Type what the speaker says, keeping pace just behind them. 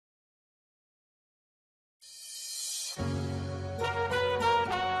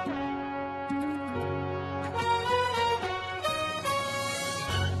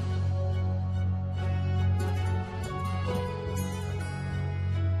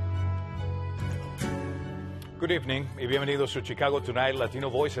Good evening y bienvenidos to Chicago Tonight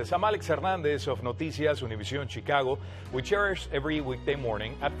Latino Voices. I'm Alex Hernandez of Noticias Univision Chicago, which airs every weekday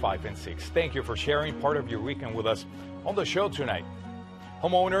morning at 5 and 6. Thank you for sharing part of your weekend with us. On the show tonight,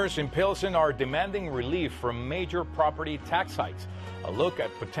 homeowners in Pilsen are demanding relief from major property tax hikes. A look at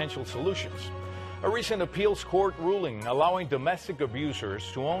potential solutions. A recent appeals court ruling allowing domestic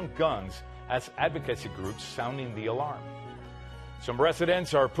abusers to own guns as advocacy groups sounding the alarm. Some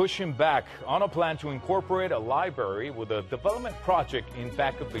residents are pushing back on a plan to incorporate a library with a development project in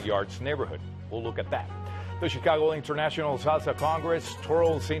back of the yards neighborhood. We'll look at that. The Chicago International Salsa Congress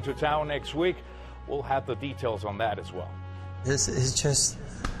twirls into town next week. We'll have the details on that as well. This is just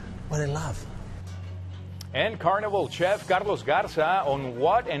what I love. And Carnival Chef Carlos Garza on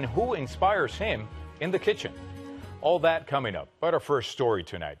what and who inspires him in the kitchen. All that coming up. But our first story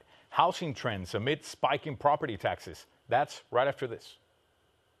tonight. Housing trends amid spiking property taxes. That's right after this.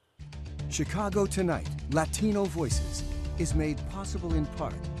 Chicago Tonight, Latino Voices, is made possible in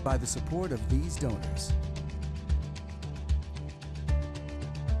part by the support of these donors.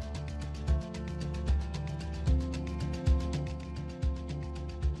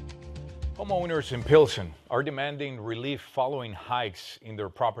 Homeowners in Pilsen are demanding relief following hikes in their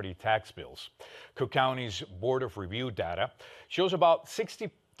property tax bills. Cook County's Board of Review data shows about 63%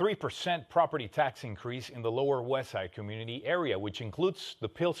 property tax increase in the Lower West Side community area, which includes the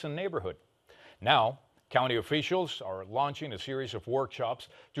Pilsen neighborhood. Now, county officials are launching a series of workshops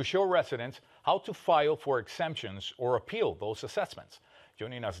to show residents how to file for exemptions or appeal those assessments.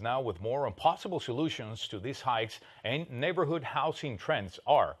 Joining us now with more on possible solutions to these hikes and neighborhood housing trends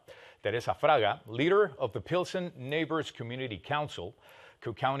are Teresa Fraga, leader of the Pilsen Neighbors Community Council,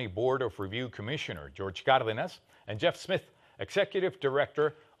 Cook County Board of Review Commissioner George Cardenas, and Jeff Smith, Executive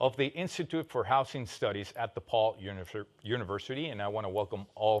Director of the Institute for Housing Studies at DePaul University. And I want to welcome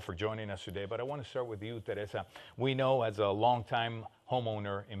all for joining us today. But I want to start with you, Teresa. We know as a longtime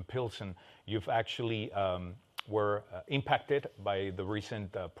homeowner in Pilsen, you've actually were impacted by the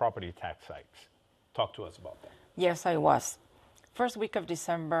recent property tax hikes. Talk to us about that. Yes, I was. First week of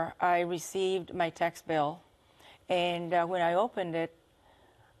December, I received my tax bill. And when I opened it,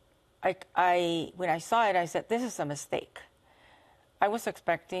 when I saw it, I said, this is a mistake. I was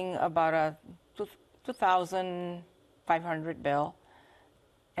expecting about a $2,500 bill,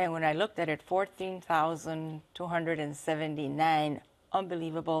 and when I looked at it, $14,279,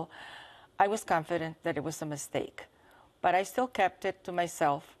 unbelievable. I was confident that it was a mistake, but I still kept it to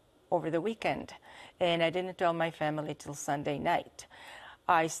myself over the weekend, and I didn't tell my family till Sunday night.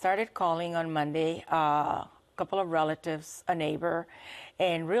 I started calling on Monday, a couple of relatives, a neighbor,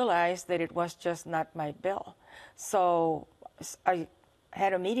 and realized that it was just not my bill. So I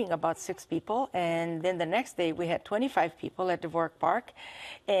had a meeting about 6 people, and then the next day we had 25 people at Dvorak Park,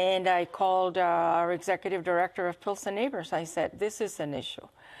 and I called our executive director of Pilsen Neighbors. I said, this is an issue.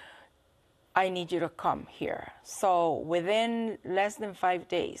 I need you to come here. So within less than 5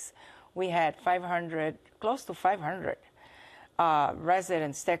 days, we had 500, close to 500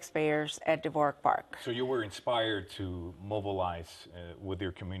 residents, taxpayers at Dvorak Park. So you were inspired to mobilize with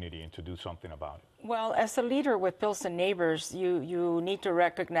your community and to do something about it. Well, as a leader with Pilsen Neighbors, you need to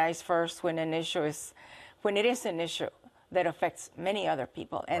recognize first when it is an issue that affects many other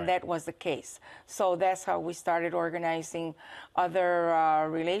people, and that was the case. So that's how we started organizing other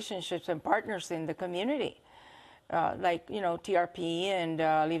relationships and partners in the community, like TRP and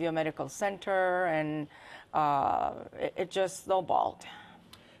Alivio Medical Center, and it just snowballed.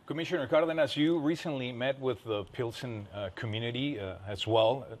 Commissioner Cardenas, you recently met with the Pilsen community as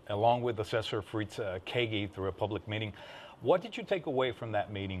well, along with Assessor Fritz Kagi through a public meeting. What did you take away from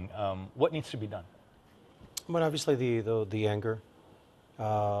that meeting? What needs to be done? Well, obviously the anger,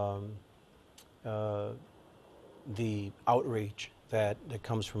 the outrage that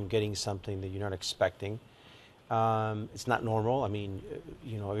comes from getting something that you're not expecting. It's not normal. I mean,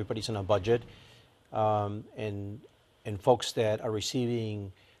 everybody's on a budget, and folks that are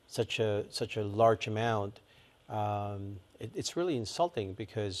receiving such a large amount, it's really insulting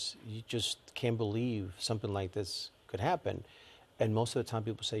because you just can't believe something like this could happen. And most of the time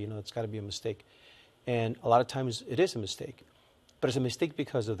people say, it's got to be a mistake. And a lot of times it is a mistake. But it's a mistake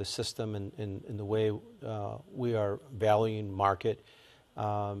because of the system and the way we are valuing market.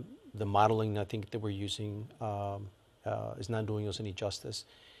 The modeling, I think, that we're using is not doing us any justice.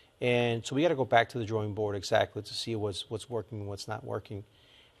 And so we got to go back to the drawing board exactly to see what's working and what's not working.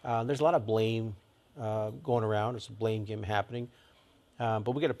 There's a lot of blame going around. There's a blame game happening.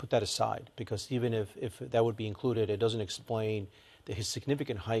 But we got to put that aside, because even if that would be included, it doesn't explain the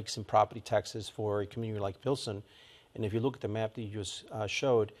significant hikes in property taxes for a community like Pilsen. And if you look at the map that you just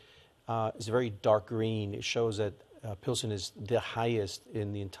showed, is very dark green. It shows that Pilsen is the highest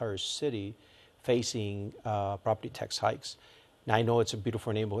in the entire city facing property tax hikes. Now, I know it's a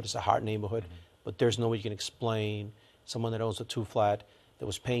beautiful neighborhood, it's a hot neighborhood, but there's no way you can explain someone that owns a two-flat that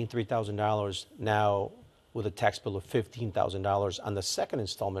was paying $3,000 now with a tax bill of $15,000 on the second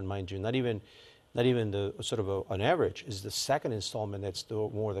installment, mind you, not even the sort of an average, is the second installment that's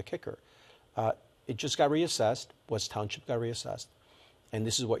more the kicker. It just got reassessed. West Township got reassessed. And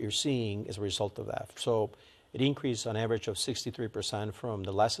this is what you're seeing as a result of that. So it increased on average of 63% from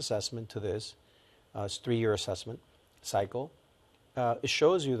the last assessment to this. It's a 3-year assessment cycle. It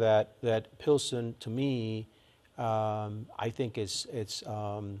shows you that Pilsen, to me, I think it's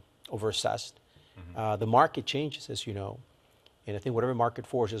overassessed. The market changes, as you know. And I think whatever market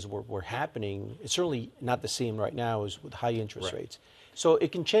forces were happening, it's certainly not the same right now as with high interest rates. So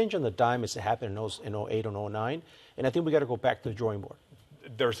it can change on the dime as it happened in 08 and 09. And I think we got to go back to the drawing board.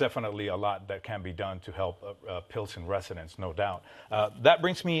 There's definitely a lot that can be done to help Pilsen residents, no doubt. That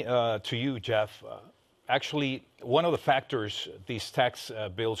brings me to you, Jeff. Actually, one of the factors these tax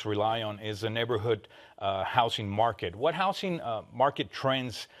bills rely on is the neighborhood housing market. What housing market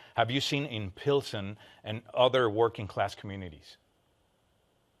trends have you seen in Pilsen and other working class communities?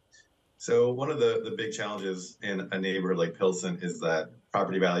 So one of the big challenges in a neighborhood like Pilsen is that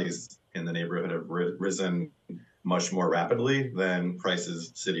property values in the neighborhood have risen much more rapidly than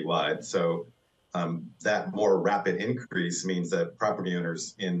prices citywide. So that more rapid increase means that property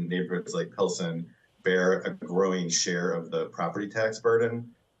owners in neighborhoods like Pilsen bear a growing share of the property tax burden.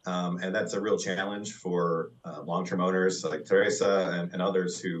 And that's a real challenge for long-term owners like Teresa and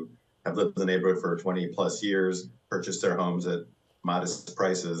others who have lived in the neighborhood for 20 plus years, purchased their homes at modest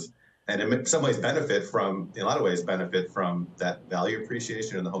prices, and in some ways benefit from that value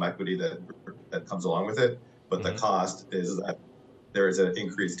appreciation and the home equity that comes along with it. But the cost is that there is an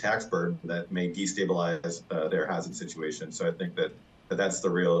increased tax burden that may destabilize their housing situation. So I think that's the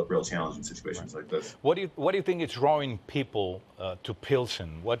real challenge in situations like this. What do you think is drawing people to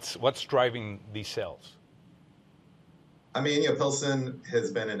Pilsen? What's driving these sales? I mean, Pilsen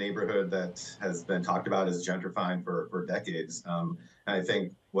has been a neighborhood that has been talked about as gentrifying for decades. And I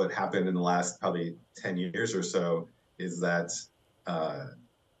think what happened in the last probably 10 years or so is that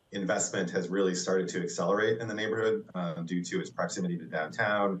investment has really started to accelerate in the neighborhood due to its proximity to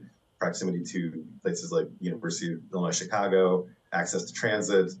downtown, proximity to places like University of Illinois Chicago, access to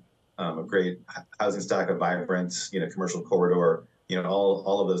transit, a great housing stock, a vibrant commercial corridor.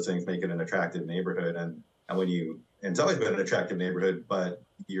 All of those things make it an attractive neighborhood. And it's always been an attractive neighborhood, but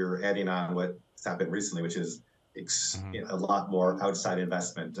you're adding on what's happened recently, which is a lot more outside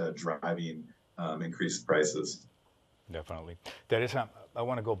investment driving increased prices. Definitely. Teresa, I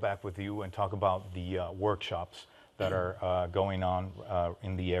want to go back with you and talk about the workshops that are going on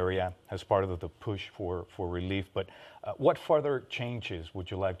in the area as part of the push for relief. But what further changes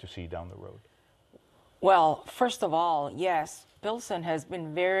would you like to see down the road? Well, first of all, yes, Pilsen has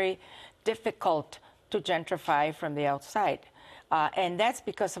been very difficult to gentrify from the outside. And that's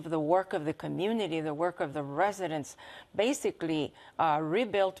because of the work of the community, the work of the residents. Basically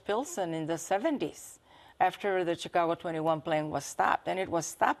rebuilt Pilsen in the 70s after the Chicago 21 plan was stopped. And it was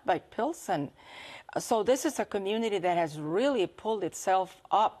stopped by Pilsen. So this is a community that has really pulled itself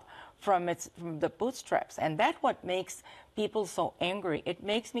up from the bootstraps. And that's what makes people so angry. It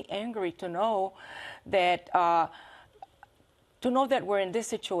makes me angry to know that we're in this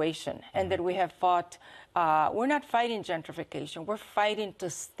situation and that we have fought. We're not fighting gentrification. We're fighting to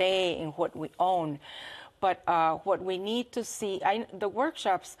stay in what we own. But what we need to see, the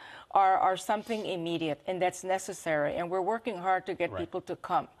workshops are something immediate, and that's necessary. And we're working hard to get people to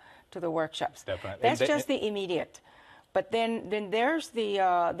come to the workshops. Definitely. That's just the immediate. But then there's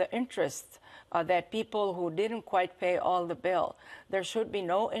the interest that people who didn't quite pay all the bill, there should be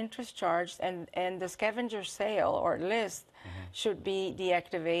no interest charged, and the scavenger sale or list should be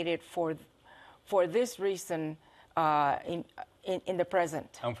deactivated for this reason in the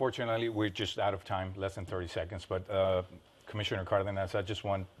present. Unfortunately, we're just out of time, less than 30 seconds. But Commissioner Cardenas, I just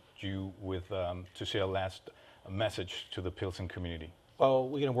want you to say a last message to the Pilsen community. Well,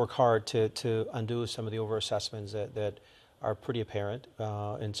 we're going to work hard to undo some of the overassessments that are pretty apparent.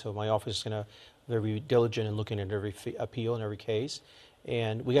 And so my office is going to be very diligent in looking at every appeal and every case.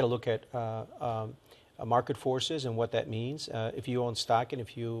 And we got to look at market forces and what that means. If you own stock and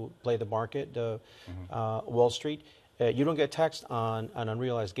if you play the market, Wall Street, you don't get taxed on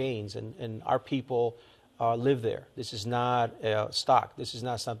unrealized gains. And our people live there. This is not stock. This is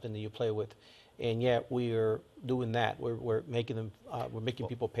not something that you play with. and yet we're doing that. We're making them, we're making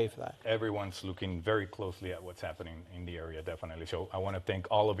people pay for that. Everyone's looking very closely at what's happening in the area, definitely. So I want to thank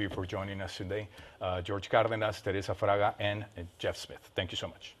all of you for joining us today. George Cardenas, Teresa Fraga, and Jeff Smith. Thank you so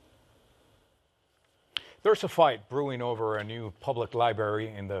much. There's a fight brewing over a new public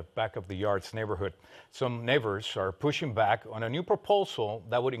library in the back of the yards neighborhood. Some neighbors are pushing back on a new proposal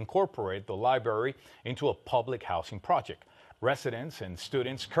that would incorporate the library into a public housing project. Residents and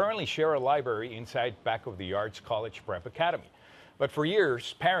students currently share a library inside back of the yards College Prep Academy. But for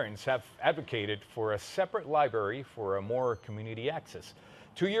years, parents have advocated for a separate library for a more community access.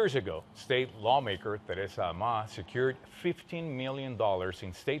 2 years ago, state lawmaker Teresa Ama secured $15 million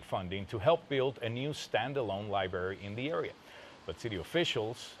in state funding to help build a new standalone library in the area. But city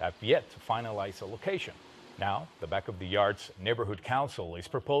officials have yet to finalize a location. Now, the Back of the Yards Neighborhood Council is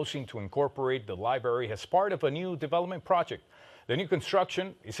proposing to incorporate the library as part of a new development project. The new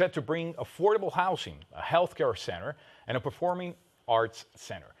construction is set to bring affordable housing, a healthcare center, and a performing arts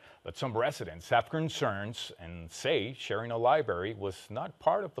center. But some residents have concerns and say sharing a library was not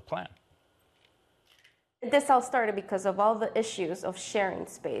part of the plan. This all started because of all the issues of sharing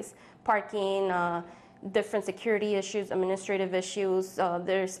space, parking, different security issues, administrative issues.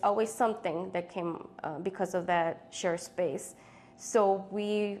 There's always something that came because of that shared space. So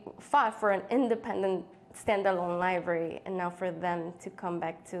we fought for an independent standalone library, and now for them to come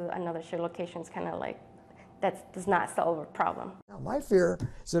back to another shared location is kind of like, that does not solve a problem. Now, my fear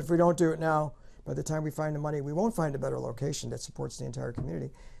is that if we don't do it now, by the time we find the money, we won't find a better location that supports the entire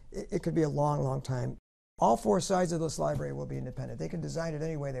community. It could be a long, long time. All four sides of this library will be independent. They can design it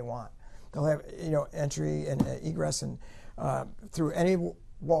any way they want. They'll have, entry and egress and through any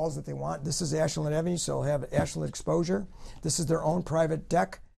walls that they want. This is Ashland Avenue, so they'll have Ashland exposure. This is their own private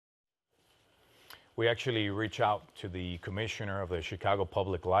deck. We actually reach out to the commissioner of the Chicago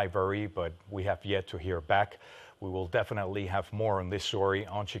Public Library, but we have yet to hear back. We will definitely have more on this story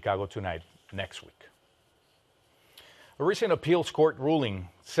on Chicago Tonight next week. A recent appeals court ruling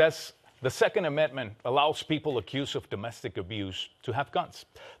says the Second Amendment allows people accused of domestic abuse to have guns.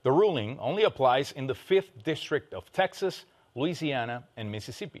 The ruling only applies in the 5th District of Texas, Louisiana, and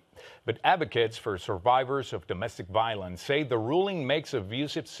Mississippi. But advocates for survivors of domestic violence say the ruling makes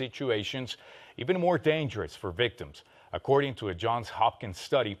abusive situations even more dangerous for victims. According to a Johns Hopkins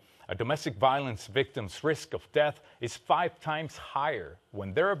study, a domestic violence victim's risk of death is 5 times higher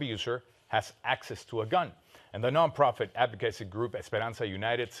when their abuser has access to a gun. And the nonprofit advocacy group Esperanza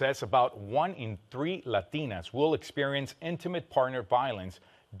United says about 1 in 3 Latinas will experience intimate partner violence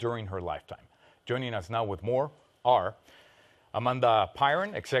during her lifetime. Joining us now with more are Amanda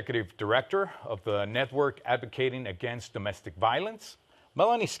Pyron, Executive Director of the Network Advocating Against Domestic Violence,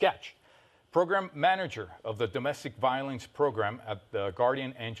 Melanie Sketch, Program Manager of the Domestic Violence Program at the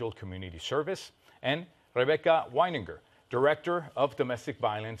Guardian Angel Community Service, and Rebecca Weininger, Director of Domestic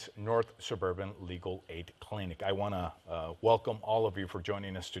Violence North Suburban Legal Aid Clinic. I want to welcome all of you for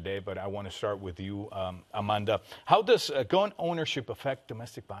joining us today, but I want to start with you, Amanda. How does gun ownership affect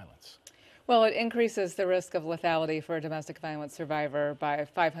domestic violence? Well, it increases the risk of lethality for a domestic violence survivor by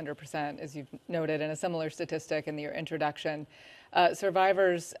 500%, as you've noted in a similar statistic in your introduction.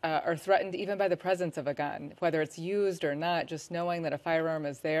 Survivors are threatened even by the presence of a gun, whether it's used or not. Just knowing that a firearm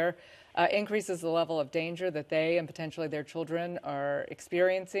is there increases the level of danger that they and potentially their children are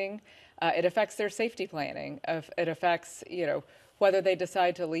experiencing. It affects their safety planning. It affects, whether they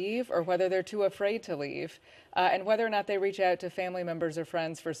decide to leave or whether they're too afraid to leave, and whether or not they reach out to family members or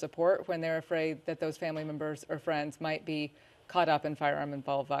friends for support when they're afraid that those family members or friends might be caught up in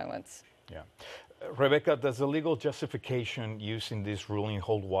firearm-involved violence. Yeah. Rebecca, does the legal justification used in this ruling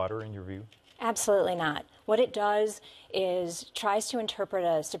hold water in your view? Absolutely not. What it does is tries to interpret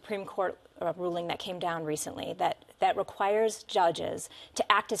a Supreme Court ruling that came down recently that requires judges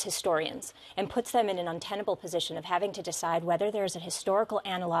to act as historians and puts them in an untenable position of having to decide whether there's a historical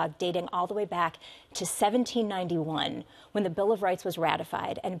analog dating all the way back to 1791 when the Bill of Rights was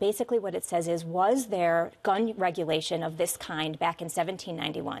ratified. And basically what it says is, was there gun regulation of this kind back in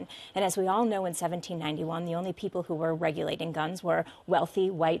 1791? And as we all know, in 1791, the only people who were regulating guns were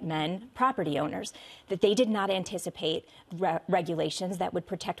wealthy white men, property owners, that they did not anticipate regulations that would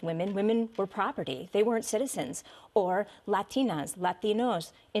protect women. Women were property. They weren't citizens. Or Latinas,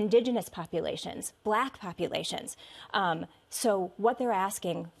 Latinos, indigenous populations, black populations. So what they're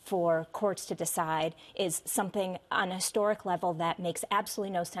asking for courts to decide is something on a historic level that makes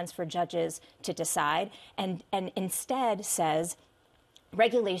absolutely no sense for judges to decide, and instead says gun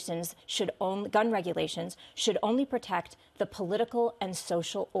regulations should only protect the political and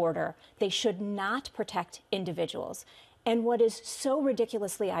social order. They should not protect individuals. And what is so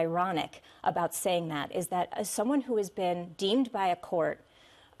ridiculously ironic about saying that is that as someone who has been deemed by a court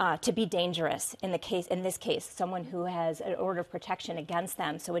to be dangerous in this case, someone who has an order of protection against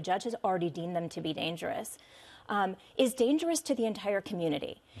them, so a judge has already deemed them to be dangerous, is dangerous to the entire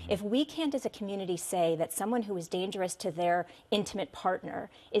community. Mm-hmm. If we can't as a community say that someone who is dangerous to their intimate partner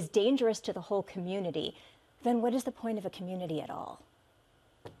is dangerous to the whole community, then what is the point of a community at all?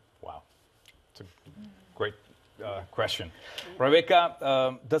 Wow. It's a great question.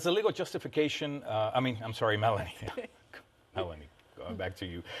 Rebecca, does the legal justification, Melanie. Melanie, going back to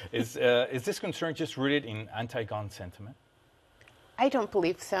you. Is this concern just rooted in anti-gun sentiment? I don't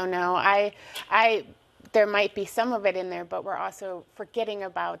believe so, no. There might be some of it in there, but we're also forgetting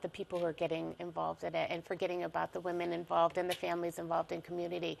about the people who are getting involved in it and forgetting about the women involved and the families involved in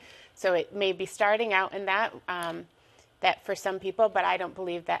community. So it may be starting out in that for some people, but I don't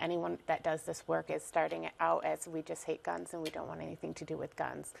believe that anyone that does this work is starting out as we just hate guns and we don't want anything to do with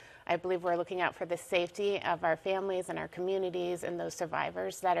guns. I believe we're looking out for the safety of our families and our communities and those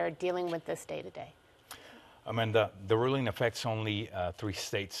survivors that are dealing with this day to day. Amanda, the ruling affects only 3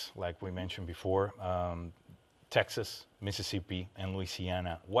 states, like we mentioned before, Texas, Mississippi, and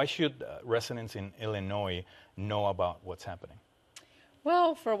Louisiana. Why should residents in Illinois know about what's happening?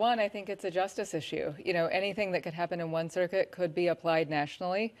 Well, for one, I think it's a justice issue. You know, anything that could happen in one circuit could be applied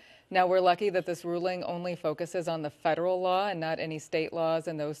nationally. Now, we're lucky that this ruling only focuses on the federal law and not any state laws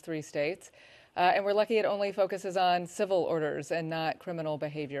in those 3 states. And we're lucky it only focuses on civil orders and not criminal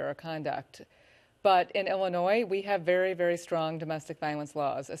behavior or conduct. But in Illinois, we have very, very strong domestic violence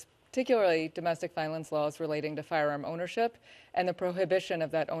laws, particularly domestic violence laws relating to firearm ownership and the prohibition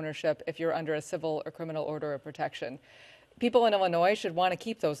of that ownership if you're under a civil or criminal order of protection. People in Illinois should want to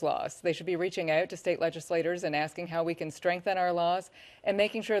keep those laws. They should be reaching out to state legislators and asking how we can strengthen our laws and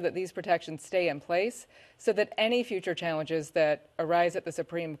making sure that these protections stay in place so that any future challenges that arise at the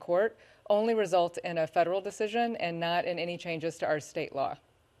Supreme Court only result in a federal decision and not in any changes to our state law.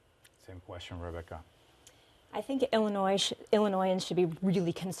 Same question, Rebecca. I think Illinoisans should be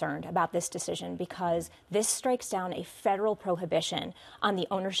really concerned about this decision because this strikes down a federal prohibition on the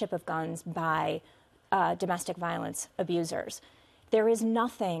ownership of guns by domestic violence abusers. There is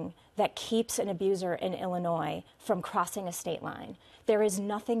nothing that keeps an abuser in Illinois from crossing a state line. There is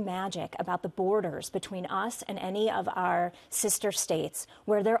nothing magic about the borders between us and any of our sister states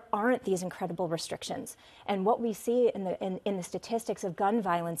where there aren't these incredible restrictions. And what we see in the statistics of gun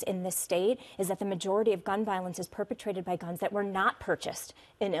violence in this state is that the majority of gun violence is perpetrated by guns that were not purchased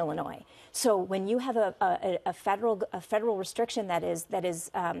in Illinois. So when you have a federal restriction that is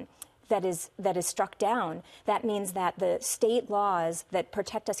struck down, that means that the state laws that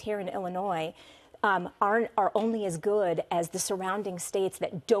protect us here in Illinois are only as good as the surrounding states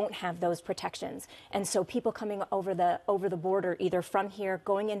that don't have those protections. And so people coming over the border, either from here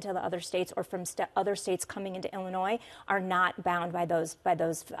going into the other states or from other states coming into Illinois, are not bound by those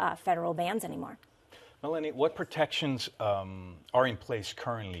federal bans anymore. Melanie, what protections are in place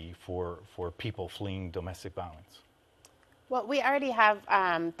currently for people fleeing domestic violence? Well, we already have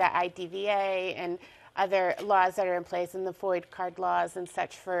the IDVA and other laws that are in place and the FOID card laws and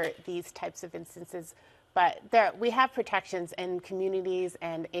such for these types of instances. But we have protections in communities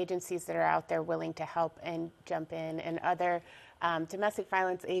and agencies that are out there willing to help and jump in, and other domestic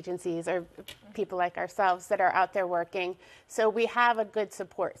violence agencies or people like ourselves that are out there working. So we have a good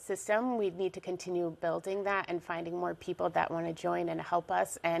support system. We need to continue building that and finding more people that want to join and help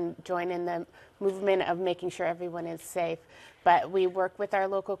us and join in the movement of making sure everyone is safe. But we work with our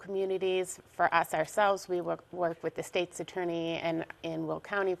local communities. For us ourselves, we work with the state's attorney and in Will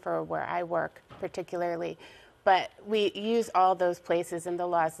County for where I work particularly. But we use all those places and the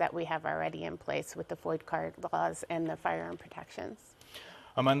laws that we have already in place with the FOID card laws and the firearm protections.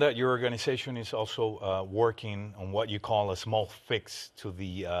 Amanda, your organization is also working on what you call a small fix to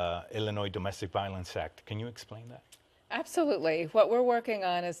the Illinois Domestic Violence Act. Can you explain that? Absolutely. What we're working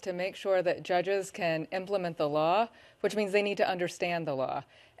on is to make sure that judges can implement the law, which means they need to understand the law.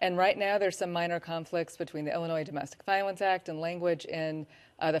 And right now there's some minor conflicts between the Illinois Domestic Violence Act and language in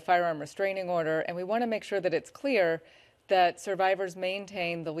the firearm restraining order, and we want to make sure that it's clear that survivors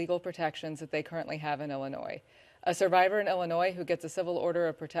maintain the legal protections that they currently have in Illinois. A survivor in Illinois who gets a civil order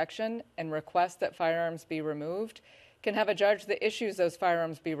of protection and requests that firearms be removed can have a judge that issues those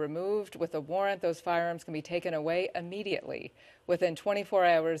firearms be removed. With a warrant, those firearms can be taken away immediately. within 24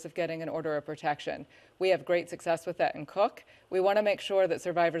 hours of getting an order of protection. We have great success with that in Cook. We want to make sure that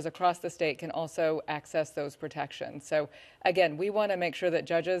survivors across the state can also access those protections. So again, we want to make sure that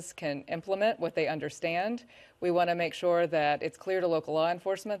judges can implement what they understand. We want to make sure that it's clear to local law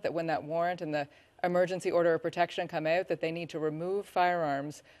enforcement that when that warrant and the emergency order of protection come out, that they need to remove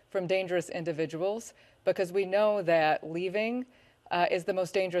firearms from dangerous individuals, because we know that leaving is the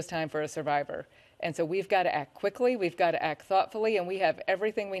most dangerous time for a survivor. And so we've got to act quickly, we've got to act thoughtfully, and we have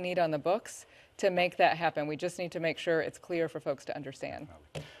everything we need on the books to make that happen. We just need to make sure it's clear for folks to understand.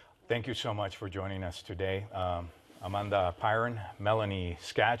 Thank you so much for joining us today. Amanda Pyron, Melanie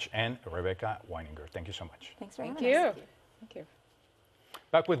Skach, and Rebecca Weininger. Thank you so much. Thanks very much. Thank you. Thank you.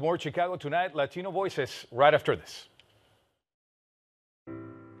 Back with more Chicago Tonight, Latino Voices, right after this.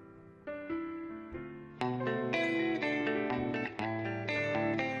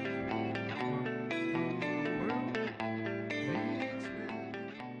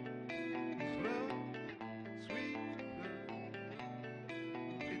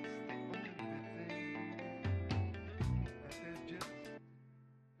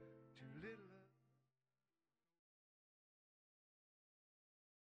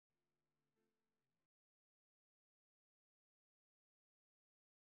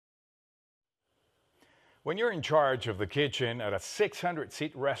 When you're in charge of the kitchen at a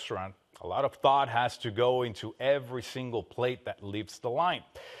 600-seat restaurant, a lot of thought has to go into every single plate that leaves the line.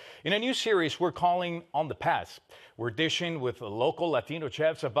 In a new series we're calling On the Pass, we're dishing with local Latino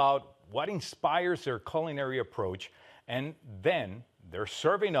chefs about what inspires their culinary approach, and then they're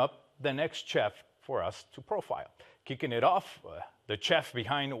serving up the next chef for us to profile. Kicking it off, the chef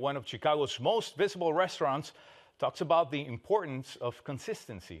behind one of Chicago's most visible restaurants talks about the importance of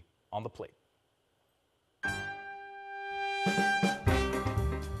consistency on the plate.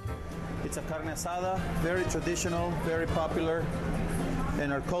 It's a carne asada, very traditional, very popular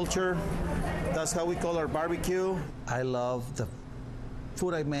in our culture. That's how we call our barbecue. I love the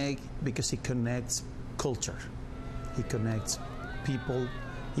food I make because it connects culture. It connects people.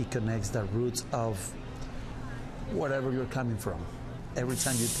 It connects the roots of wherever you're coming from. Every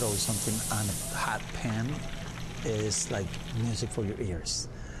time you throw something on a hot pan, it's like music for your ears.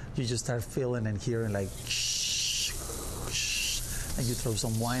 You just start feeling and hearing like shh, shh, and you throw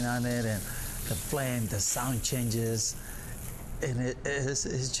some wine on it, and the flame, the sound changes, and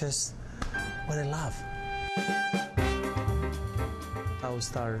it's just what I love. I will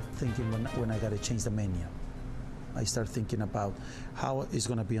start thinking when I got to change the menu. I start thinking about how it's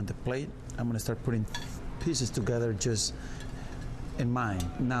going to be on the plate. I'm going to start putting pieces together just in mind.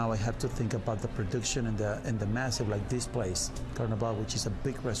 Now I have to think about the production and the massive, like this place, Carnival, which is a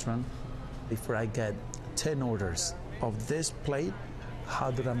big restaurant. Before I get 10 orders of this plate, how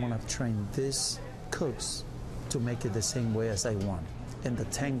do I want to train these cooks to make it the same way as I want? And the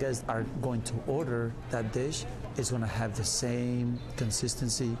 10 guests are going to order that dish. It's going to have the same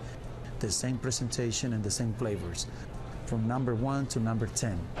consistency, the same presentation, and the same flavors, from number 1 to number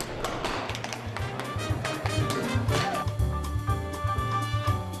 10.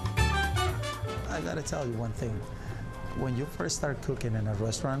 I gotta tell you one thing. When you first start cooking in a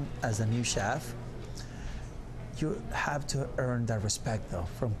restaurant as a new chef, you have to earn that respect, though,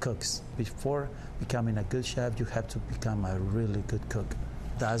 from cooks. Before becoming a good chef, you have to become a really good cook.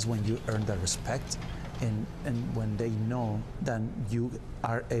 That's when you earn that respect, and when they know that you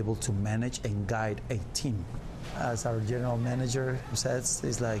are able to manage and guide a team. As our general manager says,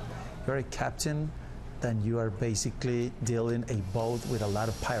 it's like you're a captain, then you are basically dealing a boat with a lot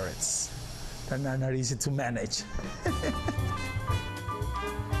of pirates. They're not easy to manage.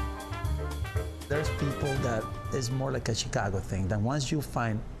 There's people that is more like a Chicago thing, that once you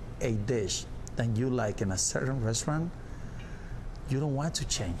find a dish that you like in a certain restaurant, you don't want to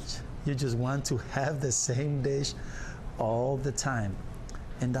change. You just want to have the same dish all the time.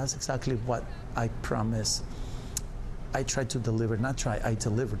 And that's exactly what I promise. I try to deliver, I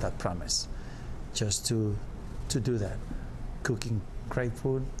deliver that promise. Just to do that. Cooking great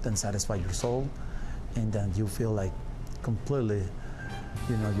food, then satisfy your soul, and then you feel like completely,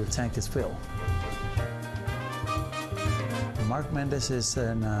 your tank is filled. Mark Mendez is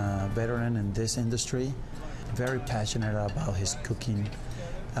a veteran in this industry, very passionate about his cooking,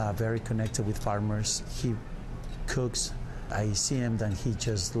 very connected with farmers. He cooks. I see him that he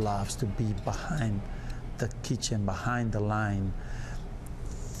just loves to be behind the kitchen, behind the line,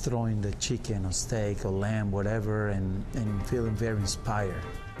 throwing the chicken or steak or lamb, whatever, and feeling very inspired.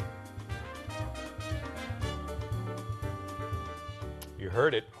 You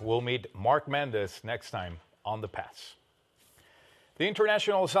heard it. We'll meet Mark Mendez next time on The Pass. The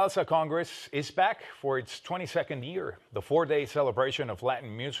International Salsa Congress is back for its 22nd year. The 4-day celebration of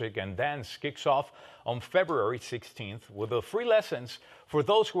Latin music and dance kicks off on February 16th with the free lessons for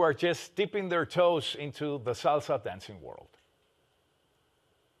those who are just dipping their toes into the salsa dancing world.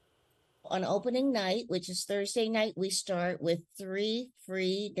 On opening night, which is Thursday night, we start with 3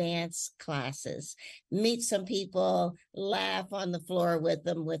 free dance classes. Meet some people, laugh on the floor with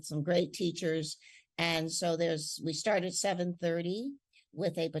them with some great teachers. And so we start at 7:30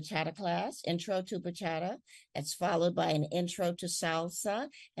 with a bachata class, intro to bachata. It's followed by an intro to salsa.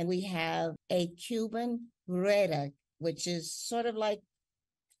 And we have a Cuban rueda, which is sort of like,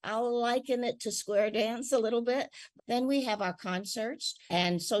 I'll liken it to square dance a little bit. Then we have our concerts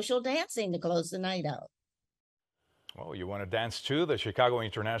and social dancing to close the night out. Well, you want to dance too? The Chicago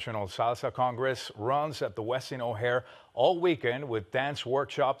International Salsa Congress runs at the Westin O'Hare all weekend with dance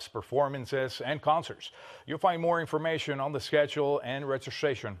workshops, performances, and concerts. You'll find more information on the schedule and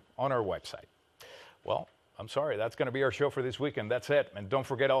registration on our website. Well, I'm sorry, that's going to be our show for this weekend. That's it. And don't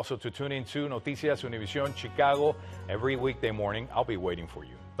forget also to tune in to Noticias Univision Chicago every weekday morning. I'll be waiting for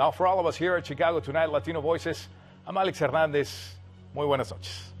you. Now, for all of us here at Chicago Tonight Latino Voices, I'm Alex Hernandez. Muy buenas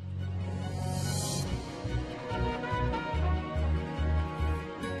noches.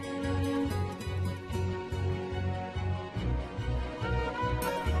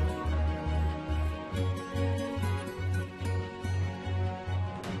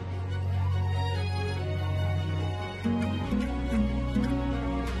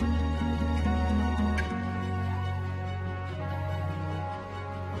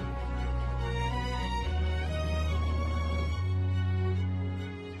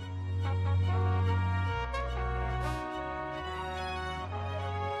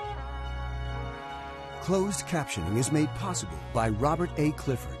 Closed captioning is made possible by Robert A.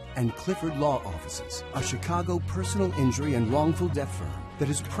 Clifford and Clifford Law Offices, a Chicago personal injury and wrongful death firm that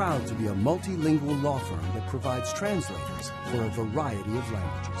is proud to be a multilingual law firm that provides translators for a variety of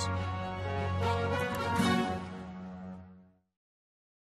languages.